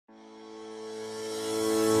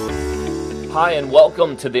Hi, and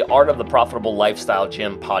welcome to the Art of the Profitable Lifestyle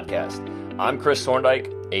Gym podcast. I'm Chris Thorndike,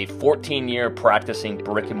 a 14-year practicing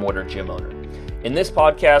brick and mortar gym owner. In this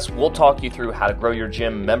podcast, we'll talk you through how to grow your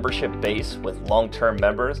gym membership base with long-term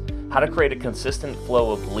members, how to create a consistent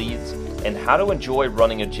flow of leads, and how to enjoy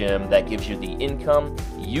running a gym that gives you the income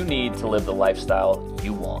you need to live the lifestyle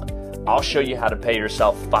you want. I'll show you how to pay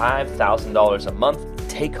yourself $5,000 a month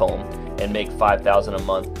take home and make $5,000 a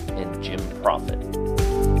month in gym profit.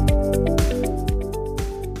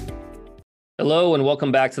 Hello, and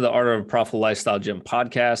welcome back to the Art of a Profitable Lifestyle Gym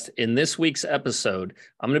podcast. In this week's episode,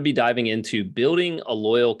 I'm going to be diving into building a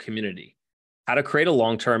loyal community, how to create a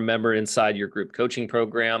long-term member inside your group coaching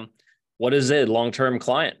program. What is a long-term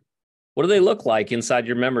client? What do they look like inside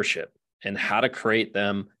your membership, and how to create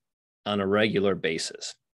them on a regular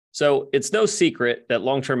basis? So it's no secret that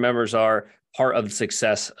long-term members are part of the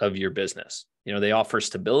success of your business. You know, they offer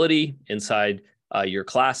stability inside your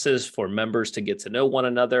classes for members to get to know one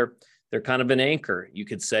another. They're kind of an anchor, you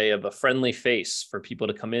could say, of a friendly face for people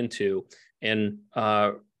to come into and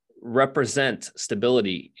represent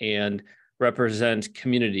stability and represent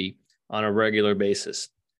community on a regular basis.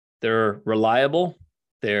 They're reliable,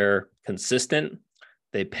 they're consistent,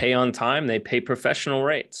 they pay on time, they pay professional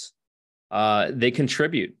rates. They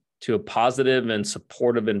contribute to a positive and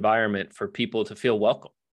supportive environment for people to feel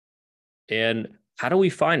welcome. And how do we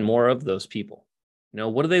find more of those people? You know,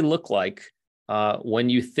 what do they look like? When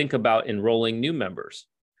you think about enrolling new members?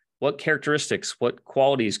 What characteristics, what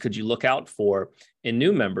qualities could you look out for in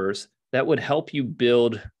new members that would help you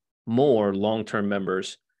build more long-term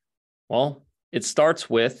members? Well, it starts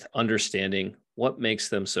with understanding what makes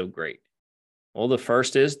them so great. Well, the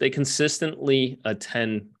first is they consistently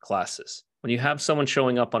attend classes. When you have someone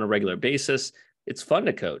showing up on a regular basis, it's fun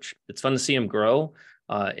to coach. It's fun to see them grow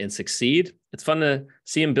and succeed. It's fun to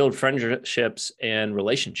see them build friendships and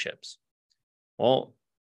relationships. Well,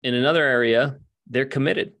 in another area, they're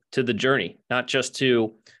committed to the journey, not just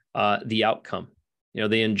to the outcome. You know,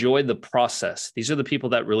 they enjoy the process. These are the people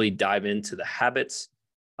that really dive into the habits.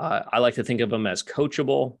 I like to think of them as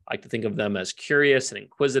coachable. I like to think of them as curious and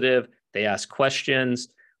inquisitive. They ask questions,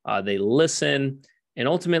 they listen, and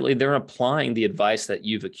ultimately they're applying the advice that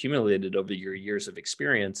you've accumulated over your years of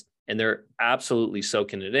experience, and they're absolutely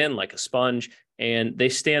soaking it in like a sponge, and they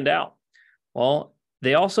stand out. Well,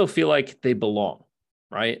 they also feel like they belong,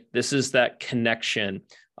 right? This is that connection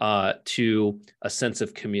to a sense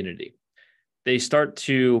of community. They start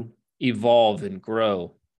to evolve and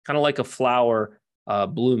grow, kind of like a flower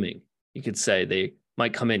blooming, you could say. They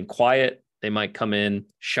might come in quiet, they might come in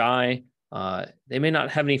shy, they may not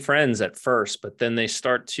have any friends at first, but then they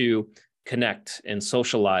start to connect and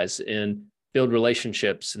socialize and build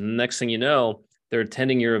relationships. And the next thing you know, they're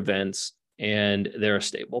attending your events and they're a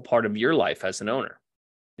stable part of your life as an owner.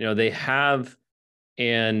 You know, they have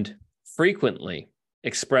and frequently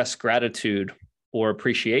express gratitude or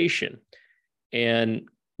appreciation. And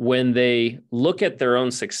when they look at their own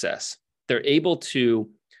success, they're able to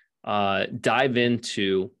dive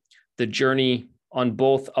into the journey on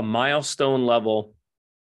both a milestone level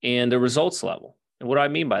and a results level. And what do I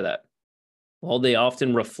mean by that? Well, they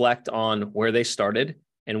often reflect on where they started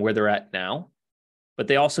and where they're at now, but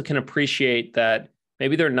they also can appreciate that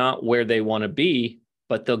maybe they're not where they want to be,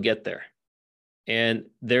 but they'll get there. And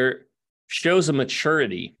there shows a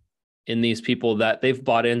maturity in these people that they've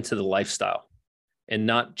bought into the lifestyle and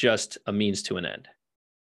not just a means to an end.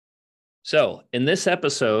 So in this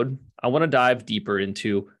episode, I want to dive deeper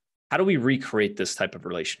into how do we recreate this type of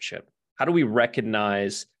relationship? How do we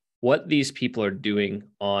recognize what these people are doing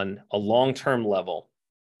on a long-term level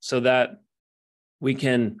so that we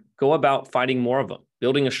can go about finding more of them,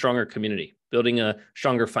 building a stronger community, building a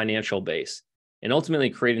stronger financial base, and ultimately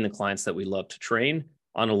creating the clients that we love to train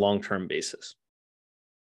on a long-term basis.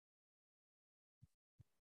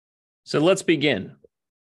 So let's begin.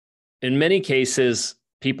 In many cases,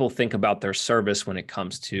 people think about their service when it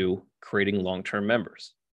comes to creating long-term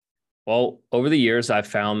members. Well, over the years, I've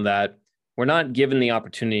found that we're not given the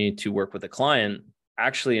opportunity to work with a client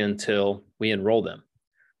actually until we enroll them.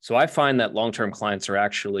 So I find that long-term clients are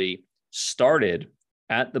actually started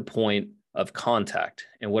at the point of contact.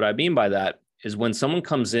 And what I mean by that is when someone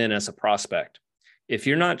comes in as a prospect, if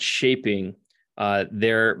you're not shaping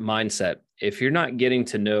their mindset, if you're not getting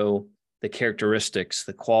to know the characteristics,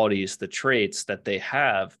 the qualities, the traits that they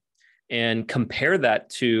have, and compare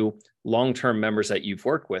that to long-term members that you've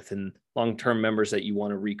worked with and long-term members that you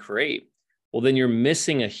want to recreate, well, then you're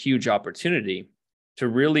missing a huge opportunity to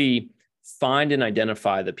really find and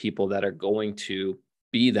identify the people that are going to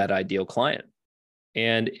be that ideal client.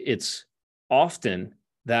 And it's often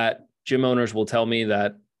that gym owners will tell me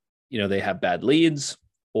that they have bad leads,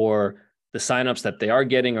 or the signups that they are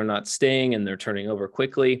getting are not staying and they're turning over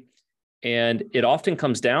quickly. And it often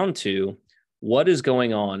comes down to what is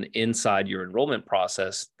going on inside your enrollment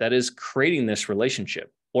process that is creating this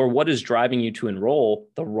relationship, or what is driving you to enroll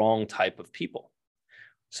the wrong type of people.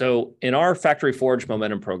 So in our Factory Forge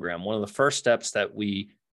Momentum program, one of the first steps that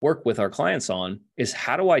we work with our clients on is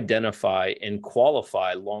how to identify and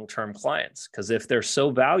qualify long-term clients. Because if they're so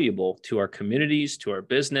valuable to our communities, to our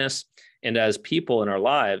business, and as people in our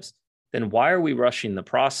lives, then why are we rushing the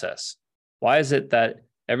process? Why is it that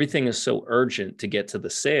everything is so urgent to get to the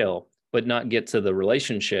sale, but not get to the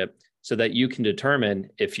relationship so that you can determine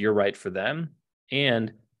if you're right for them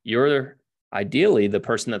and you're ideally the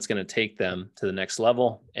person that's going to take them to the next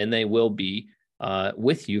level, and they will be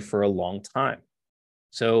with you for a long time.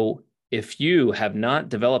 So if you have not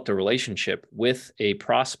developed a relationship with a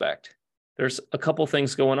prospect, there's a couple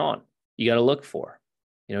things going on you got to look for.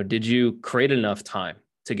 Did you create enough time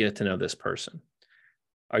to get to know this person?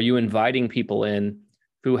 Are you inviting people in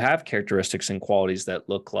who have characteristics and qualities that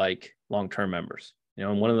look like long-term members?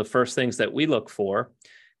 And one of the first things that we look for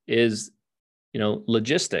is,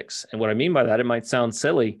 logistics. And what I mean by that, it might sound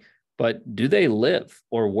silly, but do they live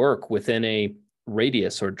or work within a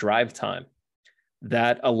radius or drive time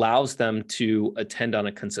that allows them to attend on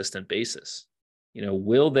a consistent basis?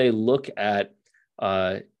 Will they look at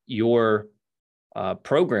your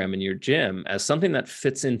program in your gym as something that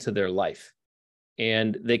fits into their life,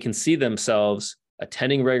 and they can see themselves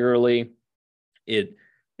attending regularly? It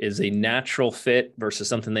is a natural fit versus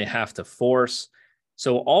something they have to force.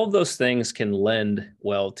 So all of those things can lend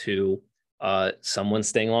well to someone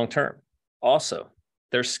staying long-term. Also,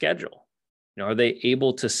 their schedule. Are they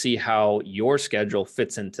able to see how your schedule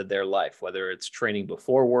fits into their life, whether it's training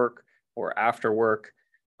before work or after work?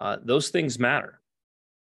 Those things matter.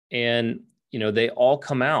 And, they all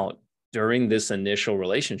come out during this initial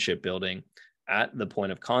relationship building at the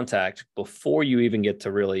point of contact before you even get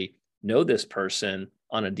to really know this person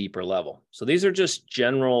on a deeper level. So these are just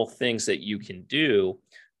general things that you can do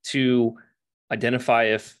to identify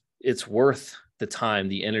if it's worth the time,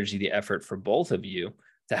 the energy, the effort for both of you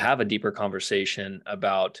to have a deeper conversation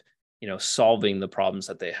about, solving the problems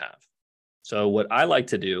that they have. So what I like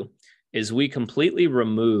to do is we completely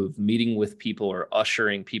remove meeting with people or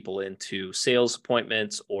ushering people into sales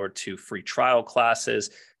appointments or to free trial classes,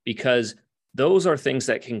 because those are things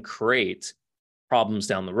that can create problems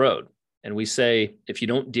down the road. And we say, if you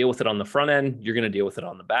don't deal with it on the front end, you're going to deal with it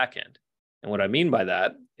on the back end. And what I mean by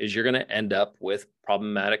that is you're going to end up with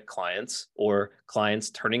problematic clients, or clients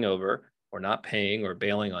turning over or not paying or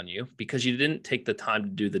bailing on you because you didn't take the time to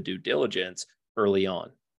do the due diligence early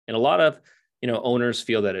on. And a lot of, owners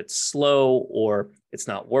feel that it's slow or it's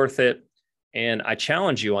not worth it. And I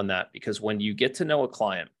challenge you on that, because when you get to know a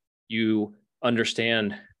client, you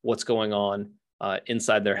understand what's going on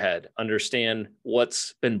inside their head, understand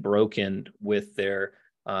what's been broken with their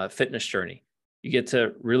fitness journey. You get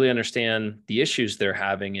to really understand the issues they're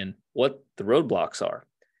having and what the roadblocks are.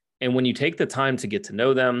 And when you take the time to get to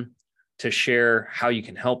know them, to share how you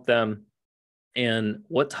can help them and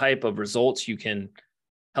what type of results you can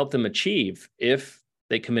help them achieve if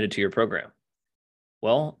they committed to your program,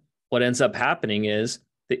 well, what ends up happening is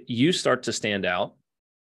that you start to stand out,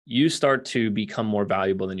 you start to become more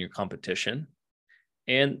valuable than your competition,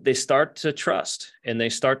 and they start to trust and they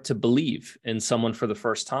start to believe in someone for the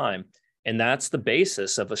first time. And that's the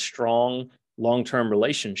basis of a strong long-term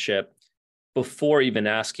relationship before even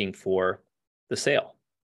asking for the sale.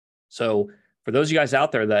 So for those of you guys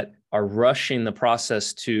out there that are rushing the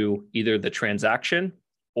process to either the transaction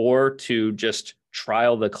or to just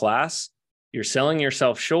trial the class, you're selling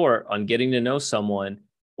yourself short on getting to know someone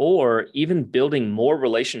or even building more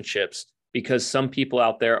relationships, because some people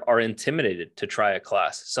out there are intimidated to try a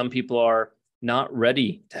class. Some people are not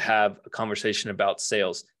ready to have a conversation about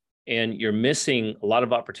sales, and you're missing a lot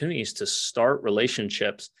of opportunities to start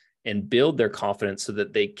relationships and build their confidence so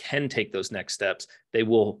that they can take those next steps. They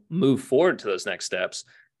will move forward to those next steps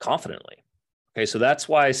confidently. Okay, so that's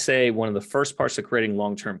why I say one of the first parts of creating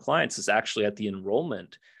long-term clients is actually at the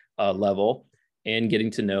enrollment level and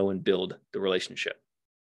getting to know and build the relationship.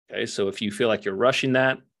 Okay, so if you feel like you're rushing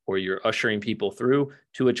that, or you're ushering people through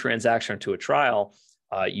to a transaction or to a trial,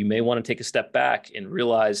 you may want to take a step back and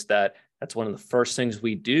realize that that's one of the first things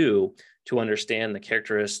we do to understand the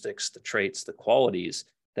characteristics, the traits, the qualities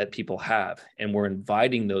that people have. And we're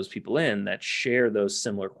inviting those people in that share those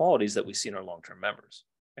similar qualities that we see in our long-term members.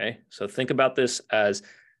 Okay, so think about this as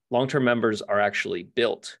long-term members are actually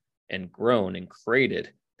built and grown and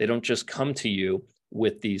created. They don't just come to you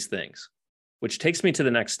with these things, which takes me to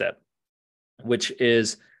the next step, which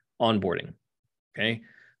is onboarding. Okay.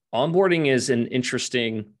 Onboarding is an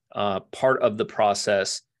interesting part of the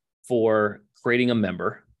process for creating a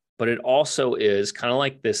member, but it also is kind of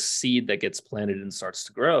like this seed that gets planted and starts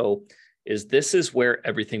to grow. This is where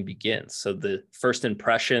everything begins. So the first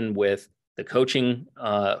impression with the coaching,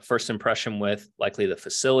 first impression with likely the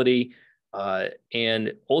facility,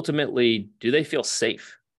 and ultimately, do they feel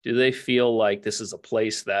safe? Do they feel like this is a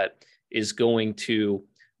place that is going to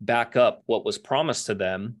back up what was promised to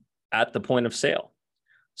them at the point of sale?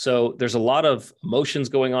 So there's a lot of emotions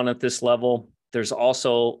going on at this level. There's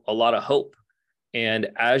also a lot of hope. And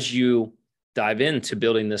as you dive into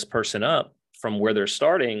building this person up from where they're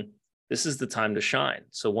starting, this is the time to shine.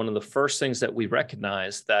 So one of the first things that we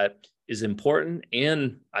recognize that is important,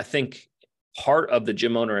 and I think part of the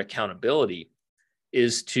gym owner accountability,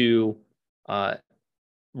 is to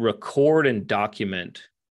record and document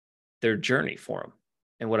their journey for them.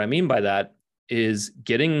 And what I mean by that is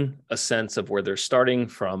getting a sense of where they're starting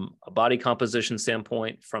from a body composition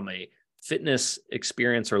standpoint, from a fitness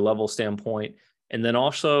experience or level standpoint, and then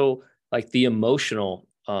also like the emotional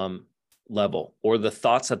level or the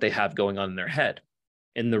thoughts that they have going on in their head.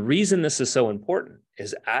 And the reason this is so important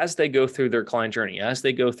is as they go through their client journey, as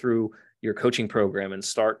they go through your coaching program and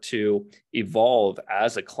start to evolve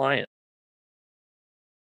as a client,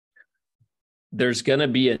 there's going to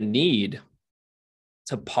be a need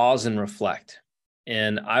to pause and reflect.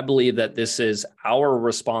 And I believe that this is our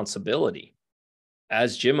responsibility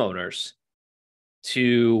as gym owners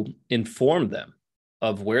to inform them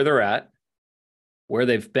of where they're at, where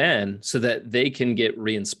they've been, so that they can get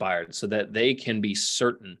re-inspired, so that they can be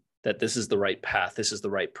certain that this is the right path, this is the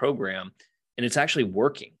right program, and it's actually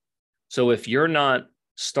working. So if you're not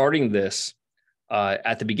starting this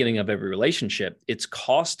at the beginning of every relationship, it's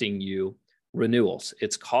costing you renewals.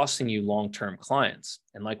 It's costing you long-term clients.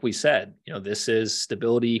 And like we said, this is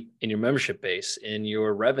stability in your membership base, in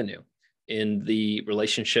your revenue, in the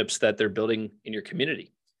relationships that they're building in your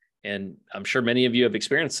community. And I'm sure many of you have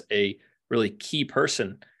experienced a really key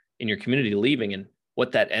person in your community leaving, and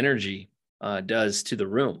what that energy does to the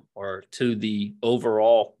room or to the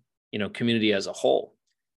overall, community as a whole.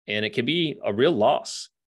 And it can be a real loss.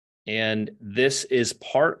 And this is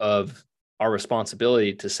part of our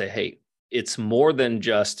responsibility to say, hey, it's more than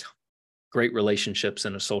just great relationships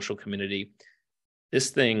in a social community. This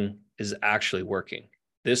thing is actually working.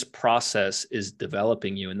 This process is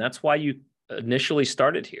developing you. And that's why you initially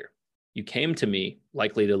started here. You came to me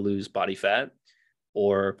likely to lose body fat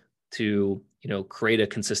or to, create a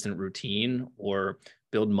consistent routine or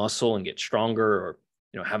build muscle and get stronger or,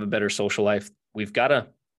 have a better social life. We've got to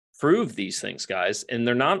prove these things, guys. And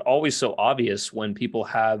they're not always so obvious when people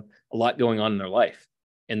have a lot going on in their life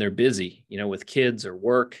and they're busy, with kids or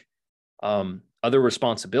work, other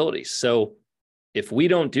responsibilities. So if we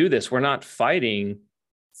don't do this, we're not fighting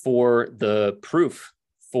for the proof,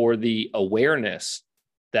 for the awareness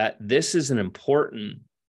that this is an important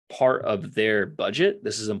part of their budget.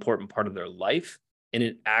 This is an important part of their life, and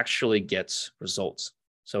it actually gets results.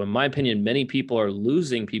 So in my opinion, many people are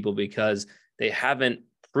losing people because they haven't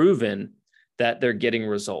proven that they're getting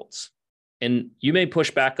results. And you may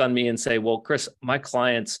push back on me and say, well, Chris, my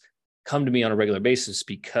clients come to me on a regular basis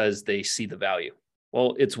because they see the value.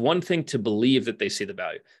 Well, it's one thing to believe that they see the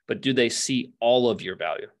value, but do they see all of your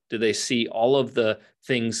value? Do they see all of the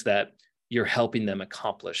things that you're helping them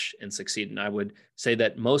accomplish and succeed? And I would say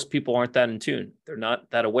that most people aren't that in tune. They're not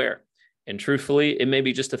that aware. And truthfully, it may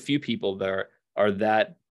be just a few people that are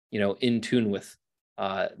that, in tune with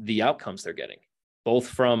the outcomes they're getting, both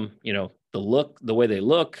from, the way they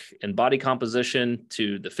look and body composition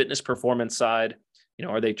to the fitness performance side.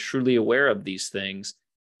 Are they truly aware of these things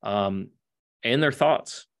and their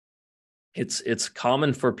thoughts? It's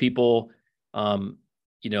common for people,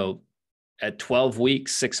 at 12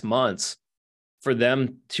 weeks, 6 months, for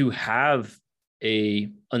them to have a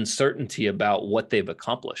uncertainty about what they've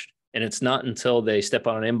accomplished. And it's not until they step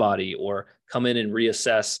on an InBody or come in and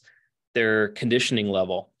reassess their conditioning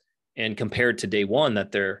level and compared to day one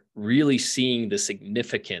that they're really seeing the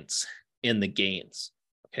significance in the gains.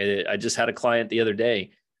 Okay. I just had a client the other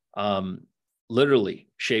day, literally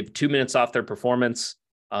shaved 2 minutes off their performance,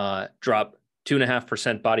 drop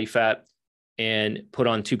 2.5% body fat, and put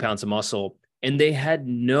on 2 pounds of muscle. And they had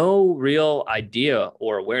no real idea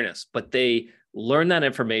or awareness, but they learned that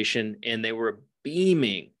information and they were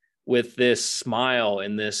beaming with this smile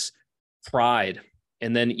and this pride.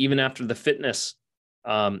 And then even after the fitness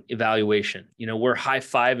evaluation, we're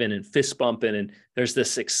high-fiving and fist bumping, and there's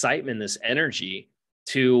this excitement, this energy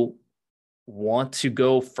to want to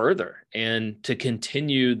go further and to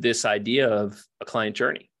continue this idea of a client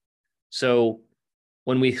journey. So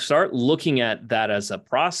when we start looking at that as a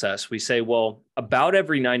process, we say, well, about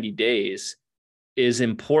every 90 days is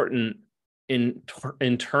important in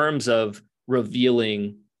terms of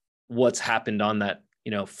revealing what's happened on that,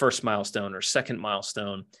 first milestone or second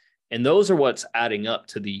milestone. And those are what's adding up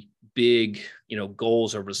to the big,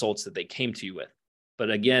 goals or results that they came to you with. But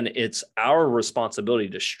again, it's our responsibility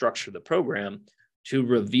to structure the program to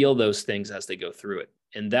reveal those things as they go through it.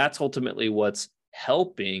 And that's ultimately what's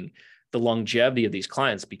helping the longevity of these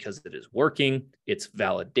clients, because it is working, it's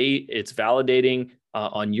validating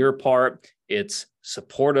on your part, it's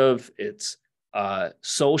supportive, it's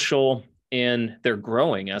social, and they're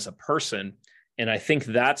growing as a person. And I think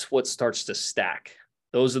that's what starts to stack.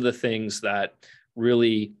 Those are the things that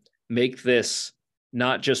really make this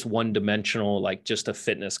not just one-dimensional, like just a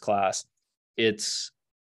fitness class. It's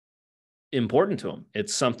important to them.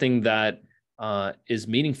 It's something that is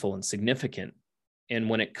meaningful and significant. And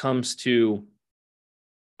when it comes to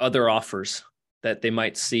other offers that they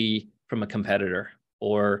might see from a competitor,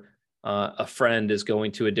 or a friend is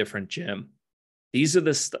going to a different gym, these are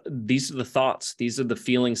the thoughts, these are the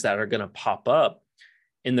feelings that are going to pop up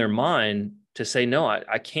in their mind to say, no,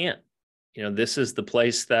 I can't. This is the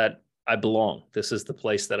place that I belong. This is the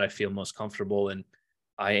place that I feel most comfortable, and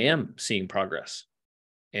I am seeing progress.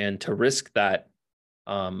 And to risk that,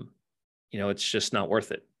 it's just not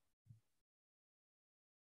worth it.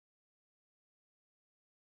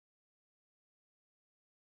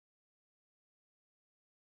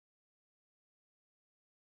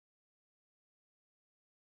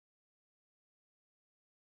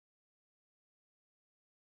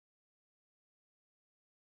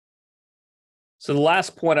 So the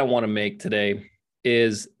last point I want to make today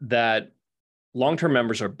is that long-term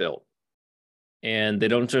members are built, and they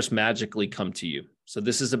don't just magically come to you. So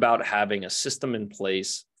this is about having a system in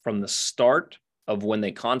place from the start of when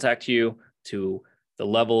they contact you to the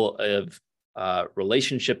level of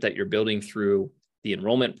relationship that you're building through the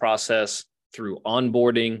enrollment process, through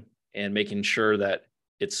onboarding, and making sure that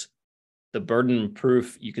it's the burden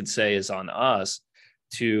proof, you could say, is on us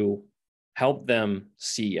to help them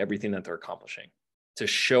see everything that they're accomplishing, to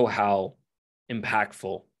show how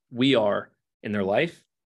impactful we are in their life,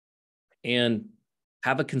 and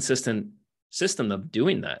have a consistent system of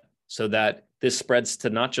doing that so that this spreads to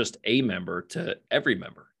not just a member, to every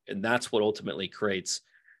member. And that's what ultimately creates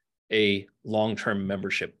a long-term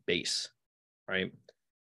membership base, right?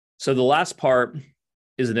 So the last part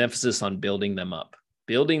is an emphasis on building them up,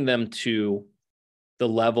 building them to the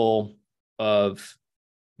level of,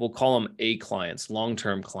 we'll call them A clients,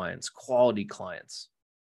 long-term clients, quality clients,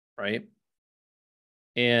 right?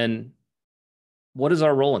 And what is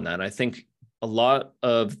our role in that? I think a lot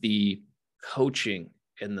of the coaching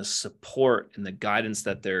and the support and the guidance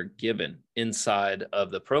that they're given inside of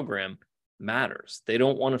the program matters. They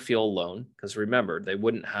don't want to feel alone, because remember, they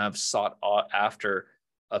wouldn't have sought after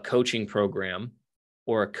a coaching program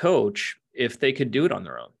or a coach if they could do it on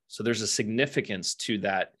their own. So there's a significance to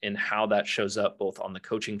that in how that shows up both on the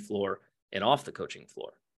coaching floor and off the coaching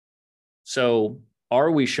floor. So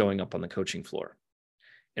are we showing up on the coaching floor?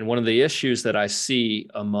 And one of the issues that I see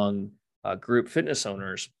among group fitness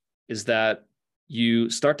owners is that you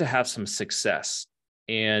start to have some success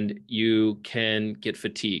and you can get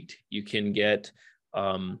fatigued. You can get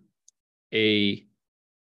a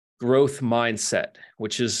growth mindset,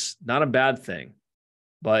 which is not a bad thing,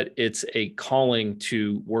 but it's a calling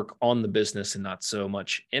to work on the business and not so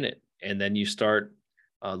much in it. And then you start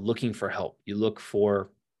looking for help. You look for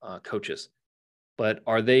coaches, but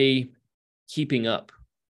are they keeping up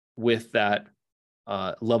with that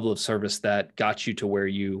level of service that got you to where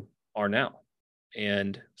you are now?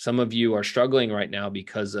 And some of you are struggling right now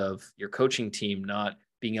because of your coaching team not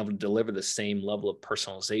being able to deliver the same level of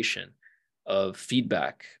personalization, of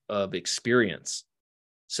feedback, of experience.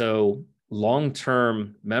 So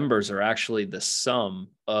long-term members are actually the sum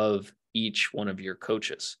of each one of your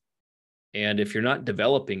coaches. And if you're not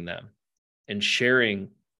developing them and sharing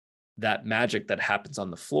that magic that happens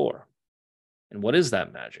on the floor, and what is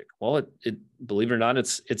that magic? Well, believe it or not,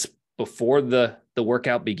 it's before the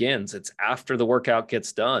workout begins. It's after the workout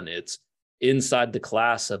gets done. It's inside the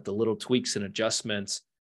class of the little tweaks and adjustments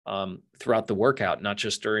throughout the workout, not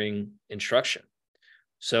just during instruction.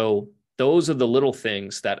 So those are the little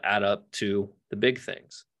things that add up to the big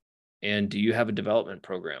things. And do you have a development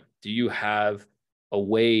program? Do you have a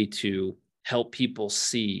way to help people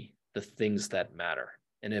see the things that matter?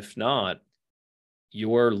 And if not,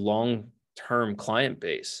 your long-term client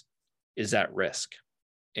base is at risk.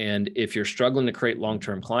 And if you're struggling to create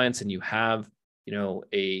long-term clients and you have,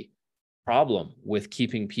 a problem with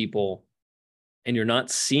keeping people and you're not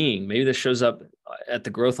seeing, maybe this shows up at the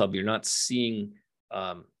growth hub, you're not seeing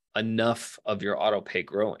enough of your auto pay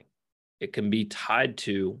growing. It can be tied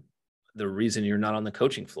to the reason you're not on the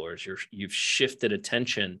coaching floor is you've shifted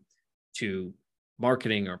attention to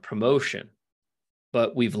marketing or promotion,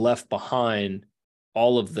 but we've left behind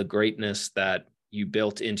all of the greatness that you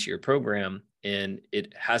built into your program, and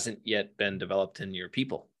it hasn't yet been developed in your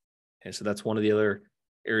people. And so that's one of the other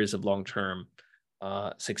areas of long-term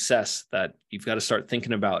success that you've got to start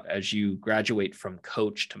thinking about as you graduate from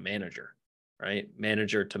coach to manager, right?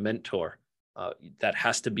 Manager to mentor. That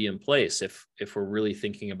has to be in place if we're really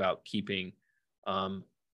thinking about keeping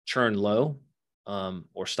churn low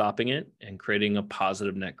or stopping it and creating a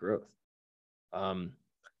positive net growth.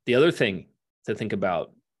 The other thing to think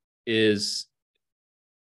about is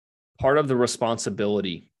part of the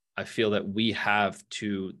responsibility I feel that we have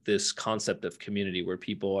to this concept of community where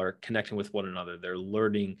people are connecting with one another, they're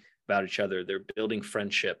learning about each other, they're building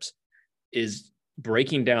friendships, is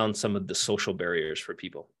breaking down some of the social barriers for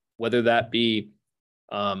people, whether that be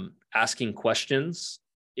asking questions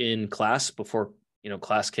in class before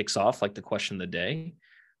class kicks off, like the question of the day.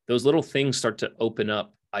 Those little things start to open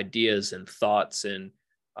up ideas and thoughts and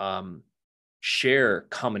share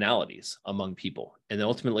commonalities among people. And then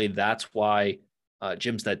ultimately, that's why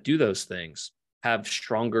gyms that do those things have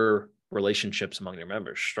stronger relationships among their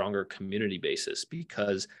members, stronger community basis,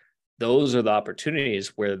 because those are the opportunities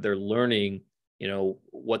where they're learning,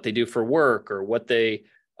 what they do for work or what they,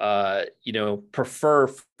 prefer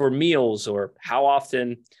for meals or how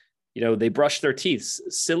often, they brush their teeth.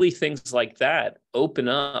 Silly things like that open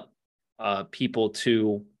up people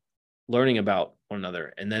to learning about one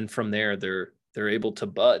another. And then from there, they're able to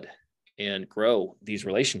bud and grow these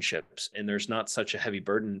relationships. And there's not such a heavy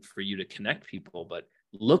burden for you to connect people, but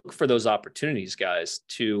look for those opportunities, guys,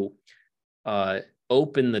 to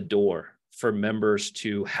open the door for members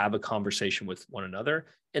to have a conversation with one another,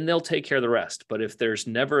 and they'll take care of the rest. But if there's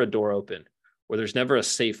never a door open, or there's never a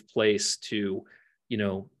safe place to,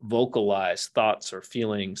 vocalize thoughts or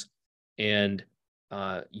feelings, and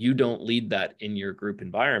you don't lead that in your group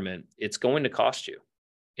environment, it's going to cost you.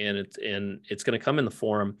 And it's going to come in the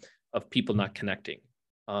form of people not connecting,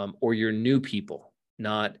 or your new people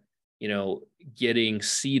not, getting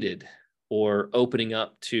seated or opening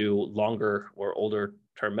up to longer or older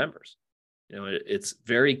term members. It's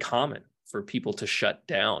very common for people to shut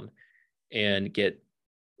down and get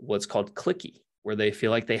what's called cliquey, where they feel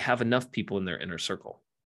like they have enough people in their inner circle.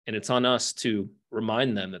 And it's on us to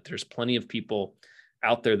remind them that there's plenty of people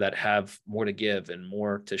out there that have more to give and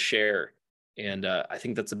more to share. And I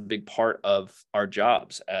think that's a big part of our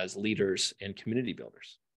jobs as leaders and community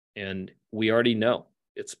builders. And we already know,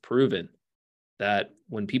 it's proven that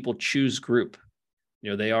when people choose group,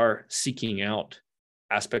 they are seeking out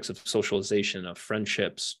aspects of socialization, of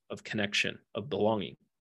friendships, of connection, of belonging.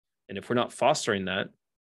 And if we're not fostering that,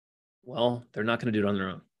 well, they're not going to do it on their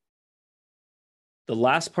own. The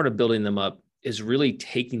last part of building them up is really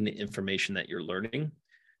taking the information that you're learning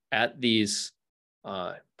at these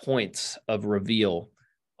points of reveal.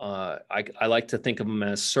 I like to think of them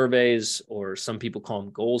as surveys, or some people call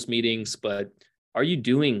them goals meetings, but are you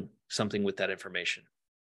doing something with that information?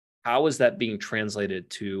 How is that being translated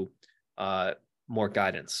to more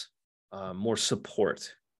guidance, more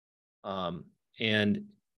support? And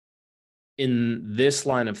in this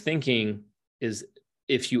line of thinking is,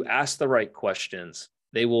 if you ask the right questions,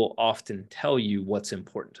 they will often tell you what's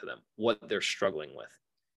important to them, what they're struggling with.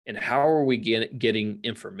 And how are we getting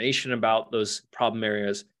information about those problem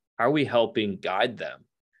areas? How are we helping guide them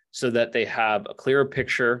so that they have a clearer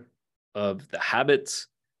picture of the habits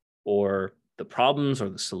or the problems or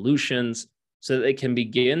the solutions, so that they can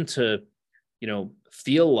begin to,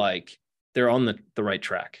 feel like they're on the right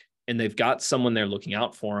track and they've got someone there looking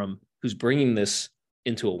out for them who's bringing this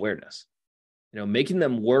into awareness. Making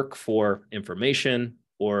them work for information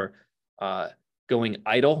or going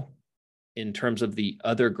idle in terms of the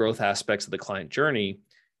other growth aspects of the client journey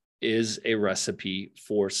is a recipe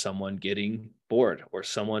for someone getting bored or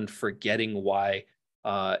someone forgetting why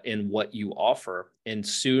and what you offer. And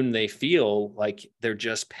soon they feel like they're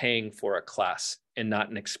just paying for a class and not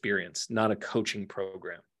an experience, not a coaching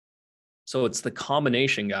program. So it's the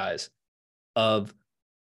combination, guys, of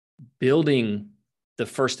building the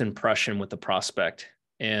first impression with the prospect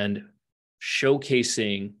and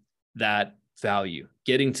showcasing that value,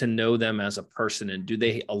 getting to know them as a person, and do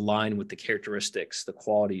they align with the characteristics, the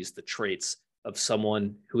qualities, the traits of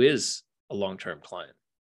someone who is a long-term client.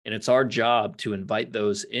 And it's our job to invite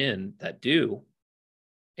those in that do,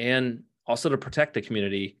 and also to protect the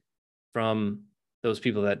community from those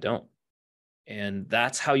people that don't. And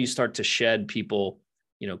that's how you start to shed people,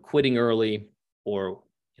 quitting early or,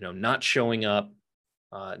 not showing up,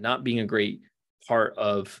 not being a great part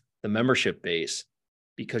of the membership base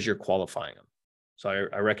because you're qualifying them. So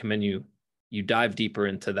I recommend you dive deeper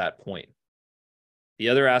into that point. The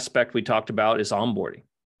other aspect we talked about is onboarding,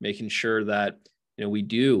 making sure that, we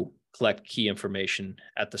do collect key information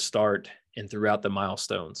at the start and throughout the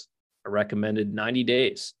milestones. A recommended 90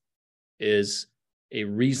 days is a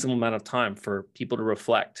reasonable amount of time for people to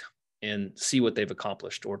reflect and see what they've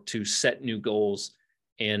accomplished, or to set new goals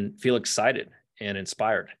and feel excited and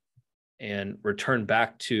inspired, and return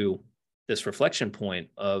back to this reflection point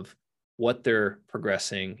of what they're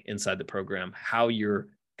progressing inside the program, how you're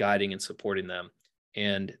guiding and supporting them.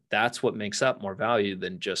 And that's what makes up more value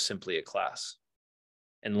than just simply a class.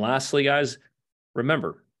 And lastly, guys,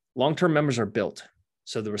 remember, long-term members are built.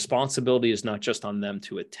 So the responsibility is not just on them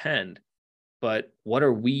to attend, but what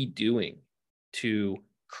are we doing to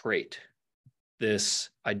create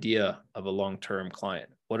this idea of a long-term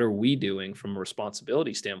client? What are we doing from a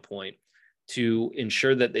responsibility standpoint to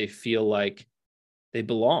ensure that they feel like they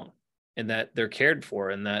belong and that they're cared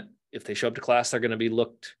for, and that if they show up to class, they're going to be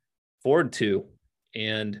looked forward to?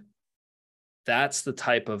 And that's the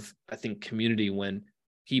type of, I think, community when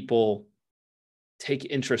people take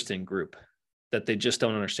interest in group that they just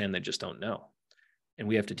don't understand, they just don't know. And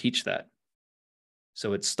we have to teach that.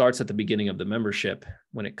 So it starts at the beginning of the membership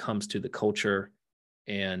when it comes to the culture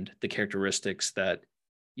and the characteristics that,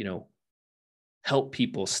 help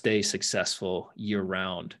people stay successful year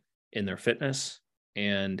round in their fitness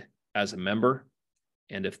and as a member.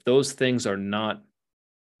 And if those things are not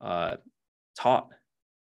taught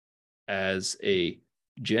as a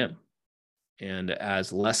gym and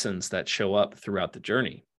as lessons that show up throughout the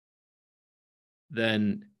journey,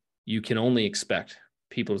 then you can only expect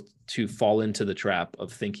people to fall into the trap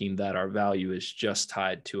of thinking that our value is just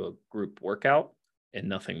tied to a group workout and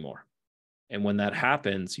nothing more. And when that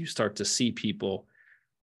happens, you start to see people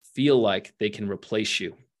feel like they can replace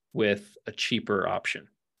you with a cheaper option.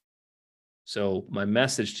 So my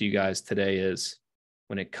message to you guys today is,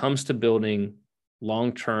 when it comes to building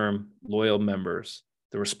long-term loyal members,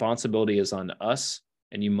 the responsibility is on us,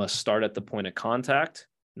 and you must start at the point of contact,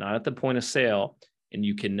 not at the point of sale. And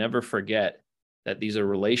you can never forget that these are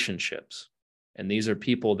relationships, and these are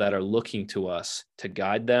people that are looking to us to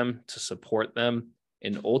guide them, to support them,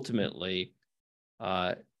 and ultimately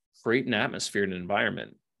create an atmosphere and an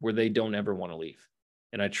environment where they don't ever want to leave.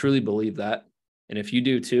 And I truly believe that. And if you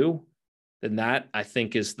do too, then that, I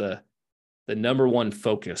think, is the number one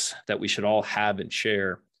focus that we should all have and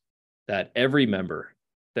share, that every member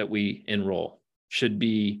that we enroll should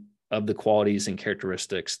be of the qualities and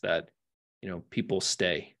characteristics that, people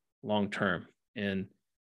stay long-term. And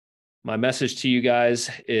my message to you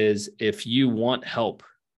guys is, if you want help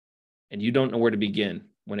and you don't know where to begin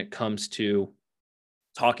when it comes to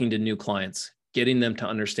talking to new clients, getting them to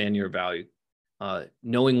understand your value,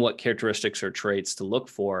 knowing what characteristics or traits to look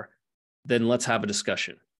for, then let's have a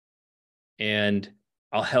discussion. And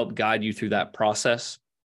I'll help guide you through that process.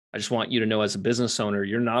 I just want you to know, as a business owner,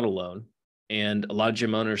 you're not alone. And a lot of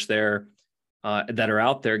gym owners there that are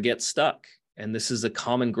out there get stuck. And this is a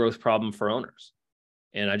common growth problem for owners.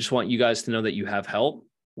 And I just want you guys to know that you have help.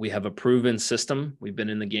 We have a proven system. We've been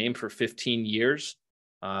in the game for 15 years.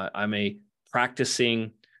 I'm a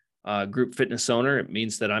practicing group fitness owner. It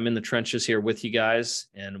means that I'm in the trenches here with you guys,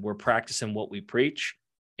 and we're practicing what we preach.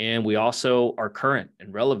 And we also are current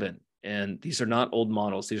and relevant. And these are not old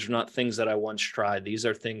models. These are not things that I once tried. These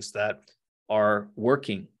are things that are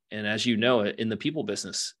working. And as you know, in the people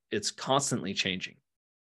business, it's constantly changing.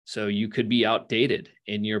 So you could be outdated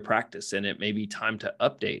in your practice, and it may be time to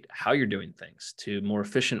update how you're doing things to more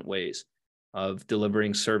efficient ways of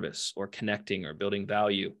delivering service or connecting or building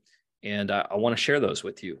value. And I want to share those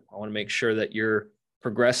with you. I want to make sure that you're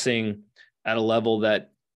progressing at a level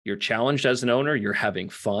that you're challenged as an owner, you're having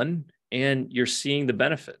fun, and you're seeing the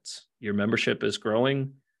benefits. Your membership is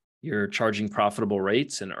growing, you're charging profitable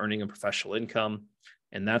rates and earning a professional income.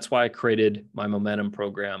 And that's why I created my Momentum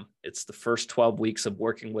program. It's the first 12 weeks of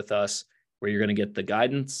working with us, where you're going to get the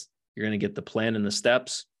guidance, you're going to get the plan and the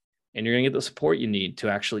steps, and you're going to get the support you need to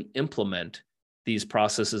actually implement these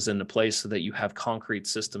processes into place so that you have concrete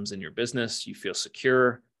systems in your business. You feel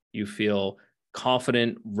secure, you feel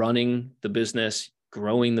confident running the business,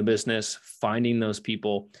 growing the business, finding those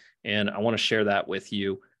people. And I want to share that with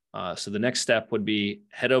you. So the next step would be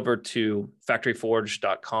head over to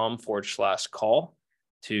factoryforge.com/call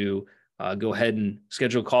to go ahead and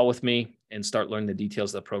schedule a call with me and start learning the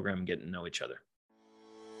details of the program and getting to know each other.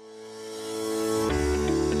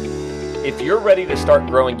 If you're ready to start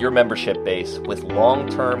growing your membership base with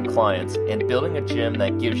long-term clients and building a gym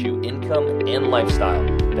that gives you income and lifestyle,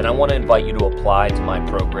 then I want to invite you to apply to my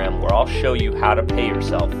program where I'll show you how to pay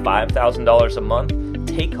yourself $5,000 a month,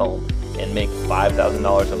 take home, and make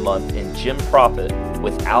 $5,000 a month in gym profit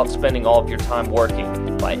without spending all of your time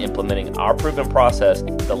working by implementing our proven process,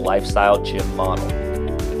 the Lifestyle Gym Model.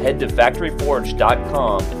 Head to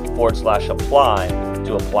factoryforge.com/apply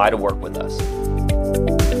to apply to work with us.